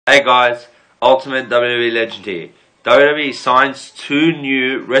Hey guys, Ultimate WWE Legend here. WWE signs two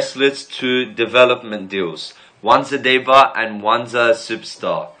new wrestlers to development deals. One's a diva and one's a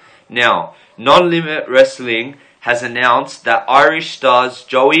superstar. Now, Non-Limit Wrestling has announced that Irish stars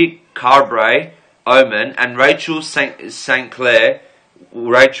Joey Cabray, OMEN, and Rachelle St.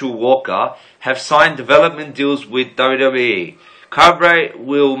 Rachel Walker, have signed development deals with WWE. Cabray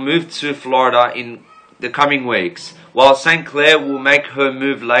will move to Florida in the coming weeks, while St. Clair will make her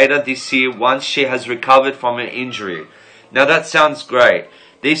move later this year once she has recovered from her injury. Now that sounds great.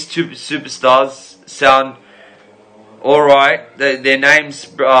 These two superstars sound alright. Their names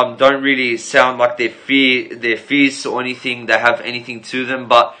don't really sound like they're fierce or anything. They have anything to them.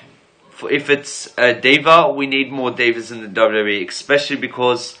 But if it's a diva, we need more divas in the WWE, especially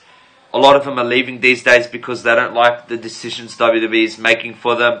because a lot of them are leaving these days because they don't like the decisions WWE is making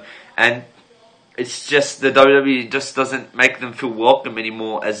for them, and it's just the WWE just doesn't make them feel welcome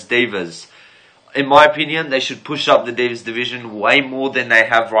anymore as divas. In my opinion, they should push up the divas division way more than they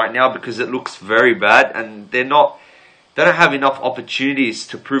have right now because it looks very bad, and they don't have enough opportunities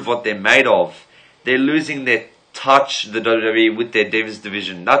to prove what they're made of. They're losing their touch, the WWE, with their divas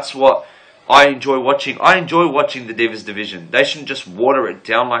division. That's what I enjoy watching. I enjoy watching the divas division. They shouldn't just water it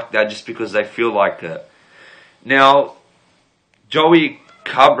down like that just because they feel like it. Now, Joey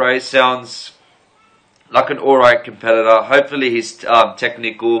Cabray sounds like an alright competitor. Hopefully he's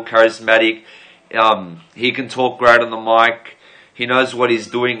technical, charismatic. He can talk great on the mic. He knows what he's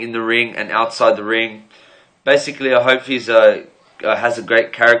doing in the ring and outside the ring. Basically, I hope he's has a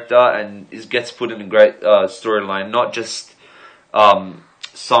great character and gets put in a great storyline, not just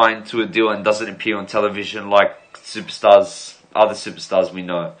signed to a deal and doesn't appear on television like other superstars we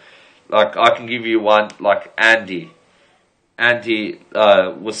know. Like, I can give you one, like Andy. Andy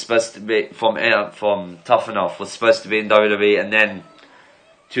was supposed to be from Tough Enough, was supposed to be in WWE, and then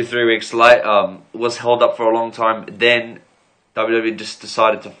 2-3 weeks later was held up for a long time. Then WWE just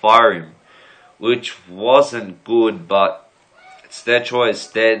decided to fire him, which wasn't good, but it's their choice.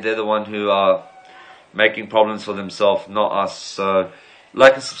 They're the one who are making problems for themselves, not us. So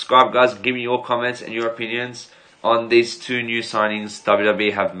like and subscribe, guys, and give me your comments and your opinions on these two new signings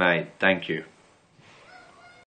WWE have made. Thank you.